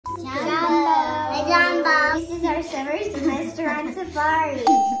our summer semester on safari.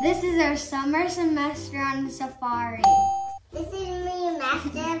 This is our summer semester on safari. This is me,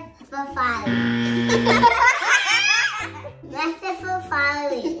 Master Safari. Master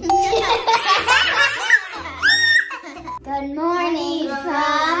Safari. Good morning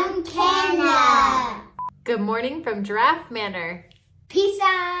from Canada. Good morning from Giraffe Manor. Peace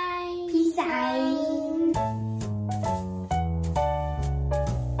sign. Peace sign.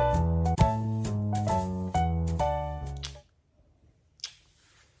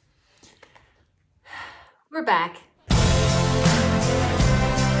 We're back.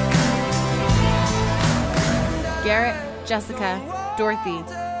 Garrett, Jessica, Dorothy,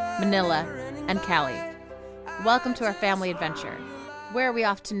 Manila, and Callie. Welcome to our family adventure. Where are we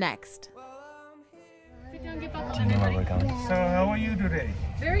off to next? Do you know where we're going? So how are you today?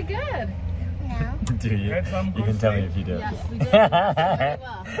 Very good. No. Do you? You can tell me if you do. Yes, we did. Very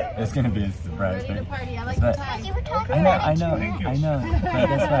well. It's gonna be a surprise. Ready to party. I like But- the tie. You were talking I know. But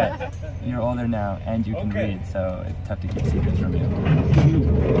guess what? You're older now and you can read, so it's tough to keep secrets from you.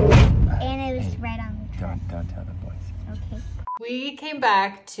 And it was right on the top. Don't tell the boys. Okay. We came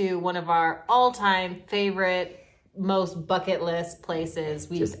back to one of our all-time favorite, most bucket list places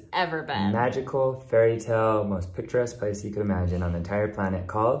we've Just ever been. Magical, fairy tale, most picturesque place you could imagine on the entire planet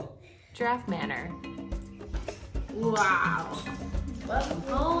called Giraffe Manor. Wow. Welcome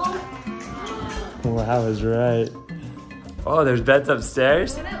home. Wow, is right. Oh, there's beds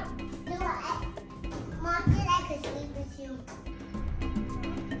upstairs? Mom said I could sleep with you.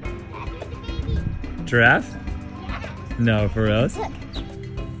 There's the baby. Giraffe? No, for us?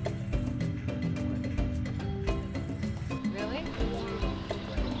 Really?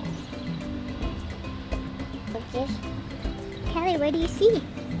 Kelly, what do you see?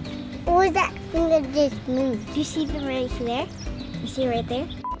 What was that thing that just moved? Do you see them right there? You see right there?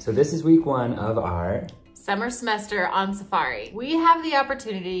 So this is week 1 of our Summer semester on safari. We have the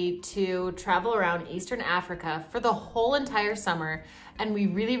opportunity to travel around Eastern Africa for the whole entire summer, and we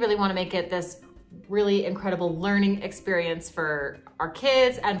really, really want to make it this really incredible learning experience for our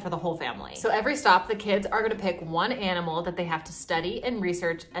kids and for the whole family. So every stop, the kids are going to pick one animal that they have to study and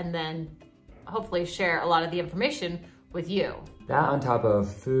research, and then hopefully share a lot of the information with you. that on top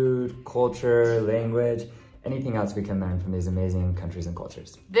of food, culture, language, anything else we can learn from these amazing countries and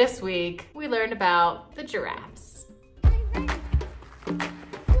cultures. This week, we learned about the giraffes. Hi,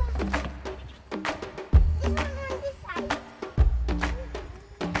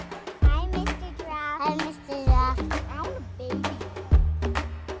 Mr. Giraffe. Hi, Mr. Giraffe. I'm a baby.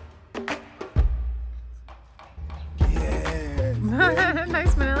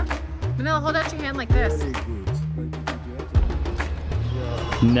 Nice, Manila. Manila, hold out your hand like this.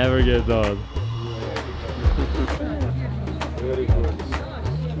 Never gets old.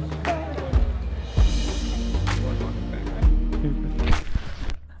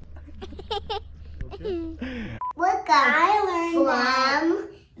 I learned from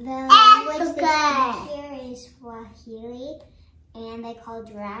the language they speak here is Swahili, and they call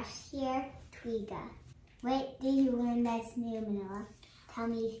giraffes here Twiga. What did you learn that's new, Manila? Tell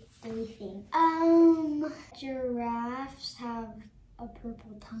me 3 things. Giraffes have a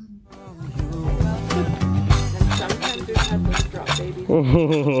purple tongue. Dad,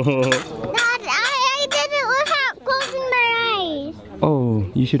 I did it without closing my eyes. Oh,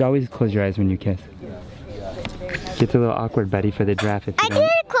 you should always close your eyes when you kiss. Gets a little awkward, buddy, for the giraffe if you I don't.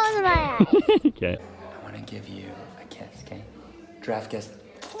 did close my eyes. Okay. I want to give you a kiss, okay? Giraffe kiss.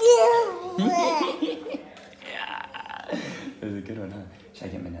 Yeah. That was a good one, huh? Should I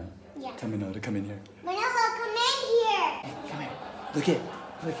get Manila? Yeah. Tell Manila to come in here. Manila, come in here. Hey, come here. Look it.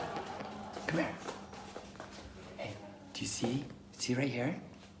 Look. Come here. Hey, do you see? See right here?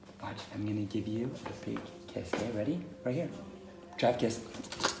 Watch, I'm gonna give you a big kiss. Okay, ready? Right here. Giraffe kiss.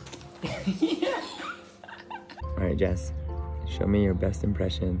 All right, Jess. Show me your best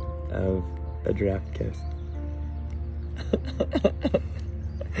impression of a giraffe kiss.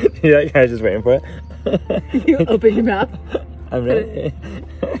 Yeah, I was just waiting for it. You open your mouth. I'm ready.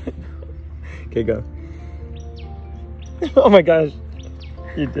 Okay, go. Oh my gosh.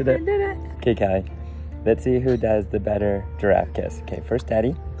 You did it. I did it. Okay, Callie. Let's see who does the better giraffe kiss. Okay, first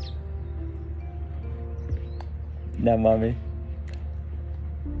Daddy. Now Mommy.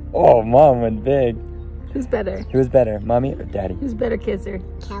 Oh, Mom went big. Who's better? Who's better, Mommy or Daddy? Who's better kisser?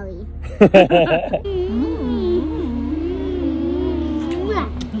 Kelly. Hey,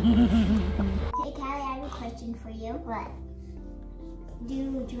 Kelly, I have a question for you. What?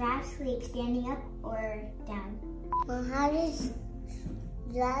 Do giraffes sleep standing up or down? Well, how does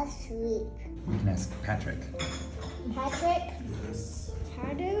giraffe sleep? We can ask Patrick. Patrick?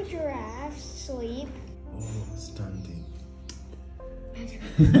 How do giraffes sleep Oh, standing.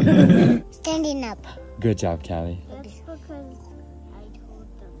 Standing up. Good job, Callie. That's because I told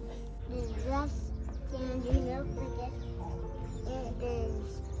them. There's just standing up, I guess. And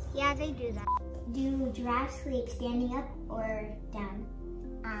there's... Yeah, they do that. Do giraffes sleep standing up or down?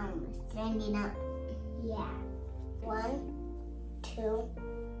 Standing up. Yeah. 1, 2,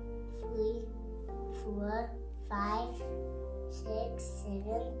 3, 4, 5, 6, 7,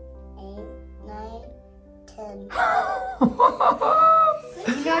 8, 9, 10.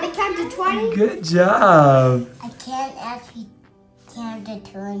 You know how to count to 20? Good job. I can't actually count to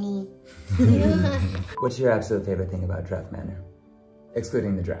 20. What's your absolute favorite thing about Giraffe Manor?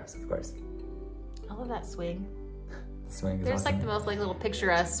 Excluding the giraffes, of course. I love that swing. Swing is There's awesome. like the most like little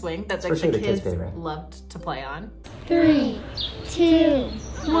picturesque swing that like Especially the the kids' kids favorite. loved to play on. 3, 2,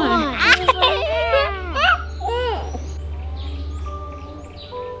 1.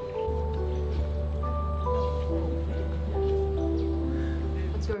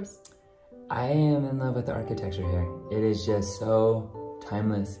 What's yours? I am in love with the architecture here. It is just so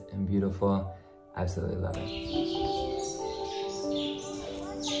timeless and beautiful. Absolutely love it. Here's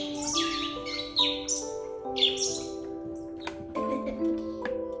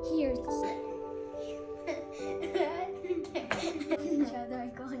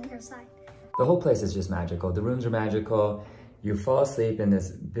go on your side. The whole place is just magical. The rooms are magical. You fall asleep in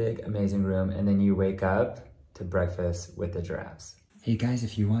this big, amazing room, and then you wake up to breakfast with the giraffes. Hey guys,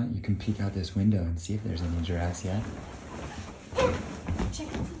 if you want, you can peek out this window and see if there's any giraffes yet.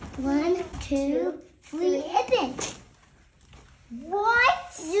 1, 2, 3, open. What?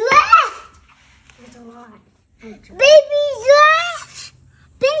 Giraffe! There's a lot. Baby giraffe!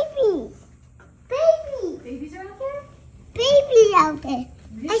 Baby! Baby! Babies are out there? Baby out there.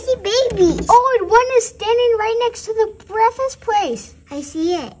 I see babies. Oh, and one is standing right next to the breakfast place. I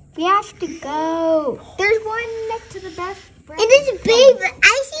see it. We have to go. There's one next to the breakfast. And there's a baby.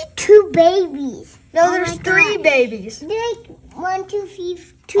 I see 2 babies. No, Oh there's my 3 God. babies. There's like 1, 2, 3,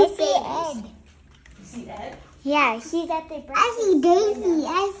 2 babies. You see Ed? Yeah, she's at the breakfast. I see Daisy.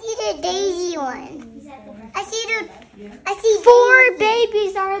 I see the Daisy one. I see 4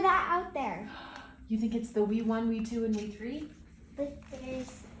 babies are that out there. You think it's the wee 1, wee 2, and wee 3? But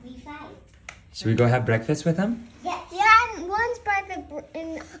there's V5. Should we go have breakfast with them? Yes. Yeah, and one's by the One's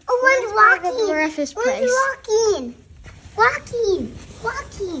one's by the walking. breakfast One's place. walking. Walking.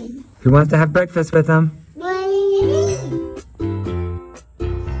 Walking. Who wants to have breakfast with them? Hi.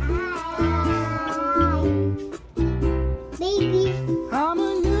 Baby. I'm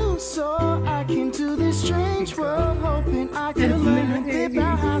a new soul. I came to this strange world hoping I could learn a bit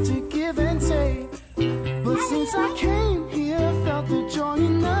about how to give and take. But since I came here, felt the joy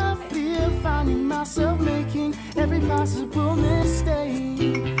and the fear, finding myself making every possible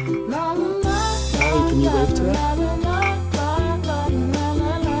mistake. La la la. Callie, can you wave to it? La la la la la la la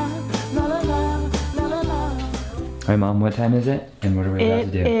la la la la. Hi Mom, what time is it? And what are we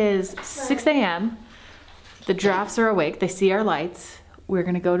about to It do? is 6 a.m. The giraffes are awake. They see our lights. We're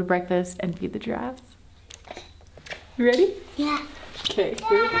gonna go to breakfast and feed the giraffes. You ready? Yeah. Okay,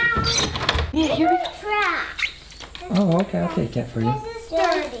 here we go. Yeah, here we go. Trash. Oh, okay, I'll take it for you. This is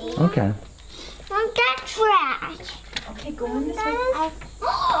dirty. Okay. Want that trash. Okay, go on this way.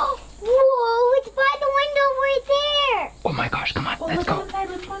 Whoa, it's by the window right there. Oh my gosh, come on, Oh, let's go. inside,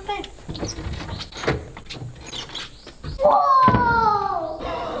 let's go inside. Whoa.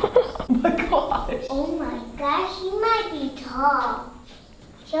 Oh my gosh. Oh my gosh, he might be tall.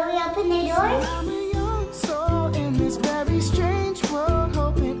 Shall we open the doors? I'm a young soul in this very strange world,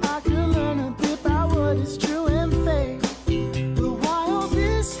 hoping I could learn a bit about what is true and fake. But why all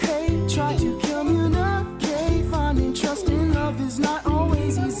this hate? Try to communicate, finding trust in love is not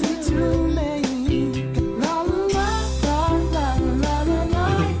always easy to make. La la la la la la la la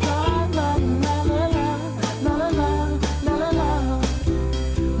la la la la la la la la la.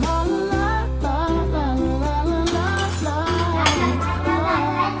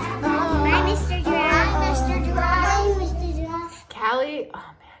 Callie, oh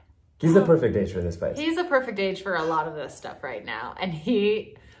man. He's the perfect age for this place. He's the perfect age for a lot of this stuff right now. And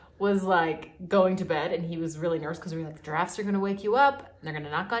he was like going to bed and he was really nervous because we were like, the giraffes are gonna wake you up and they're gonna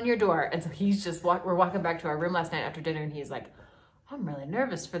knock on your door. And so he's just, we're walking back to our room last night after dinner and he's like, I'm really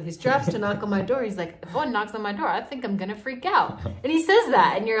nervous for these giraffes to knock on my door. He's like, if one knocks on my door, I think I'm gonna freak out. And he says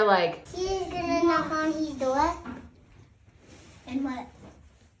that and you're like, He's gonna knock on his door. And what?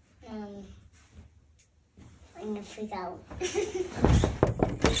 I'm gonna freak out.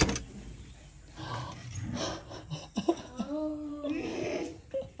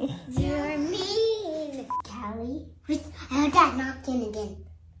 You're mean. Callie, I heard that knocked in again.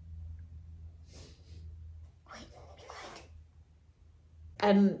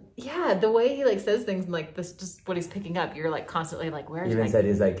 And yeah, the way he like says things and like this, just what he's picking up, you're like constantly like, where's He even said,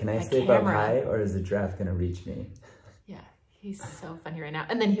 he's like, can I sleep up high or is the giraffe gonna reach me? Yeah, he's so funny right now.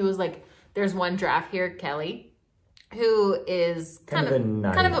 And then he was like, there's one giraffe here, Kelly, who is kind of a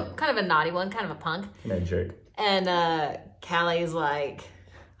naughty one, kind of a punk. Kind of a jerk. And Callie's like,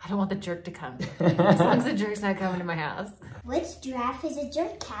 I don't want the jerk to come. As long as the jerk's not coming to my house. Which giraffe is a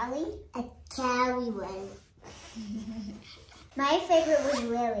jerk, Callie? A Callie one. My favorite was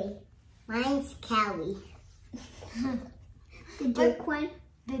Lily. Mine's Callie. The jerk one?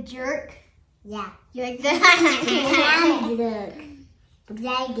 The jerk? Yeah. You like that? I'm jerk. Because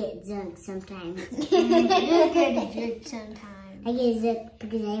I get zunked sometimes. You get a jerk sometimes. I get zunked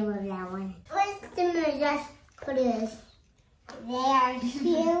because I love that one. What's the just clues? They are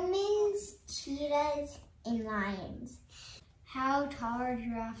humans, cheetahs, and lions. How tall are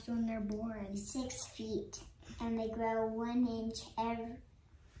giraffes when they're born? 6 feet. And they grow 1 inch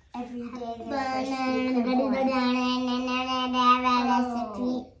every day.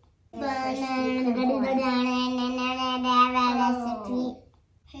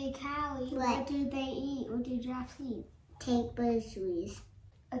 Hey Callie, what do they eat? What do giraffes eat? Take bird trees.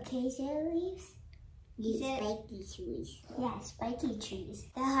 Acacia leaves. Spiky trees. Yeah, spiky trees.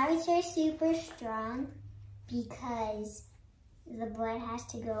 The hearts are super strong because the blood has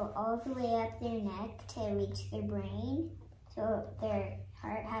to go all the way up their neck to reach their brain. So their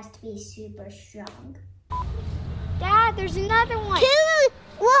heart has to be super strong. Dad, there's another one. 2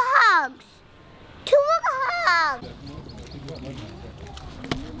 warthogs! 2 warthogs!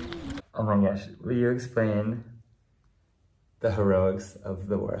 Oh my gosh, will you explain the heroics of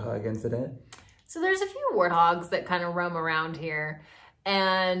the warthog incident? So there's a few warthogs that kind of roam around here,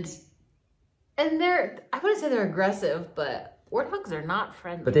 and they're, I wouldn't say they're aggressive, but warthogs are not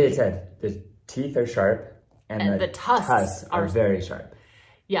friendly. But they said the teeth are sharp and the tusks are very sharp.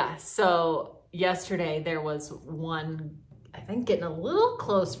 Yeah, so yesterday there was one, I think, getting a little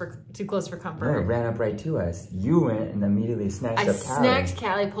too close for comfort. No, it ran up right to us. You went and immediately snatched up Callie. I snatched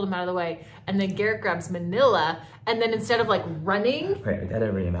Callie, pulled him out of the way, and then Garrett grabs Manila, and then instead of like running. Wait, we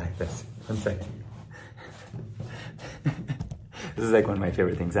gotta reenact this. 1 second. This is like one of my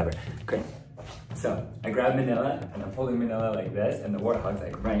favorite things ever. Okay. So I grab Manila and I'm holding Manila like this, and the warthog's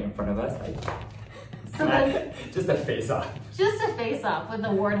like right in front of us, like just a face off. Just a face off with the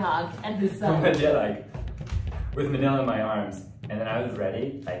warthog and his son. Yeah, like with Manila in my arms, and then I was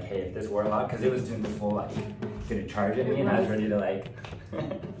ready, like, hey, if this warthog, because it was doing the full like gonna charge at me, and I was ready to like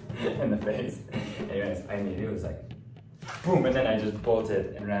in the face. Anyways, I knew it was like boom, and then I just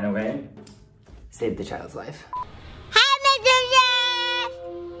bolted and ran away. Saved the child's life.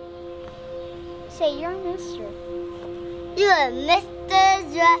 Say you're Mr. You're Mr.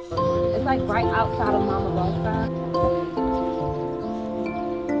 Giraffe. It's like right outside of Mama Bus.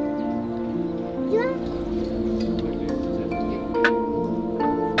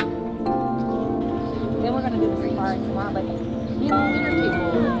 Then we're gonna do the safari tomorrow, but you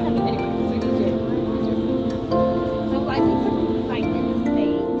anyway, so like in the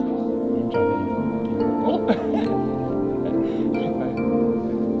States.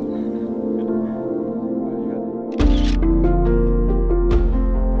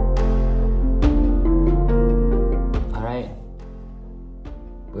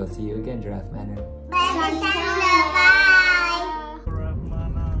 We'll see you again, Giraffe Manor. Bye.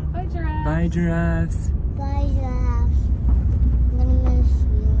 Bye, giraffes.